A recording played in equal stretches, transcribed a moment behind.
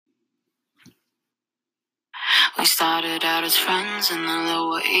started out as friends in the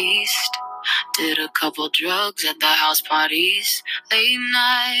Lower East. Did a couple drugs at the house parties. Late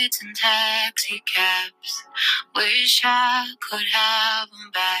nights and taxi cabs. Wish I could have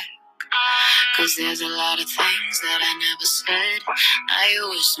them back. 'Cause there's a lot of things that I never said. Now you're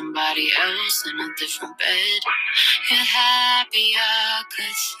with somebody else in a different bed. You're happy, I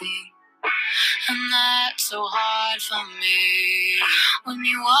could see. And that's so hard for me. When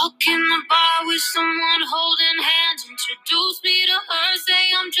you walk in the bar with someone holding hands, introduce me to her,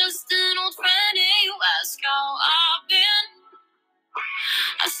 say I'm just an old friend, and you ask how I've been.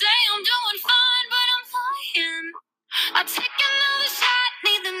 I say I'm doing fine, but I'm lying. I take another shot,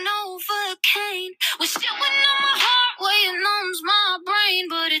 need the Novocaine. Wish it went on my heart where it numbs my brain,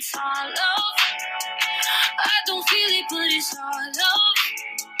 but it's all love. I don't feel it, but it's all love.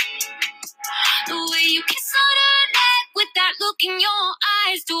 The way you kiss on her neck with that look in your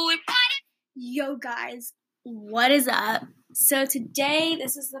eyes, do it right. Yo guys, what is up? So today,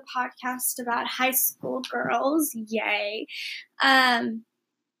 this is the podcast about high school girls. Yay.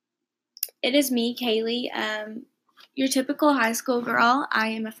 It is me, Kaylee, your typical high school girl. I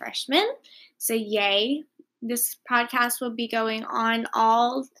am a freshman, so yay. This podcast will be going on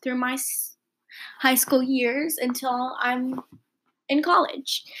all through my high school years until I'm in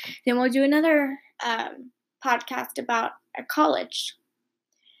college. Then we'll do another podcast about college.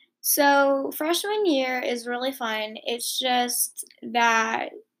 So freshman year is really fun. It's just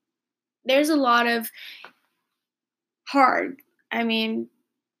that there's a lot of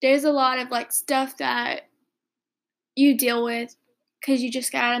there's a lot of stuff that you deal with because you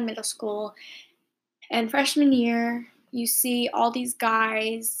just got out of middle school. And freshman year, you see all these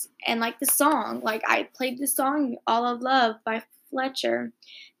guys and the song. I played the song All of Love by Fletcher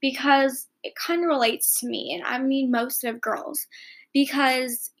because it kind of relates to me, and I mean most of girls,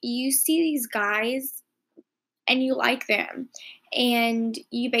 because you see these guys and you like them, and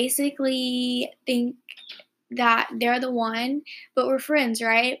you basically think that they're the one, but we're friends,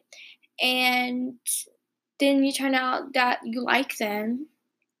 right? And then you turn out that you like them,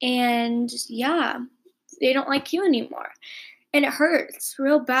 and yeah, they don't like you anymore, and it hurts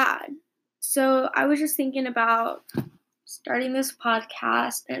real bad. So I was just thinking about starting this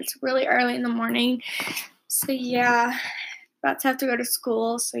podcast, and it's really early in the morning, so yeah, about to have to go to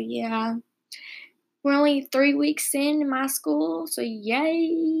school, so yeah. We're only 3 weeks in my school, so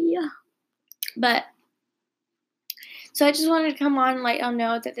yay. So I just wanted to come on and let y'all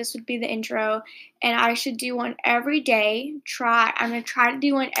know that this would be the intro, and I should do one every day. I'm going to try to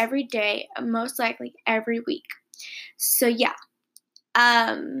do one every day, most likely every week. So yeah.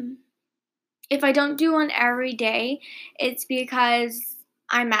 If I don't do one every day, it's because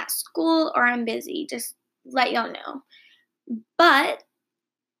I'm at school or I'm busy. Just let y'all know. But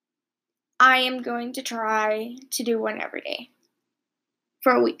I am going to try to do one every day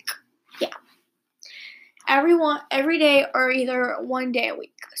for a week. Yeah. Every day or either one day a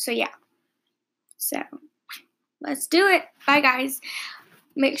week. So yeah. So let's do it. Bye guys.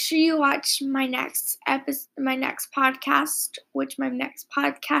 Make sure you watch my next podcast, which my next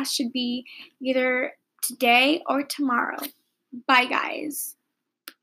podcast should be either today or tomorrow. Bye guys.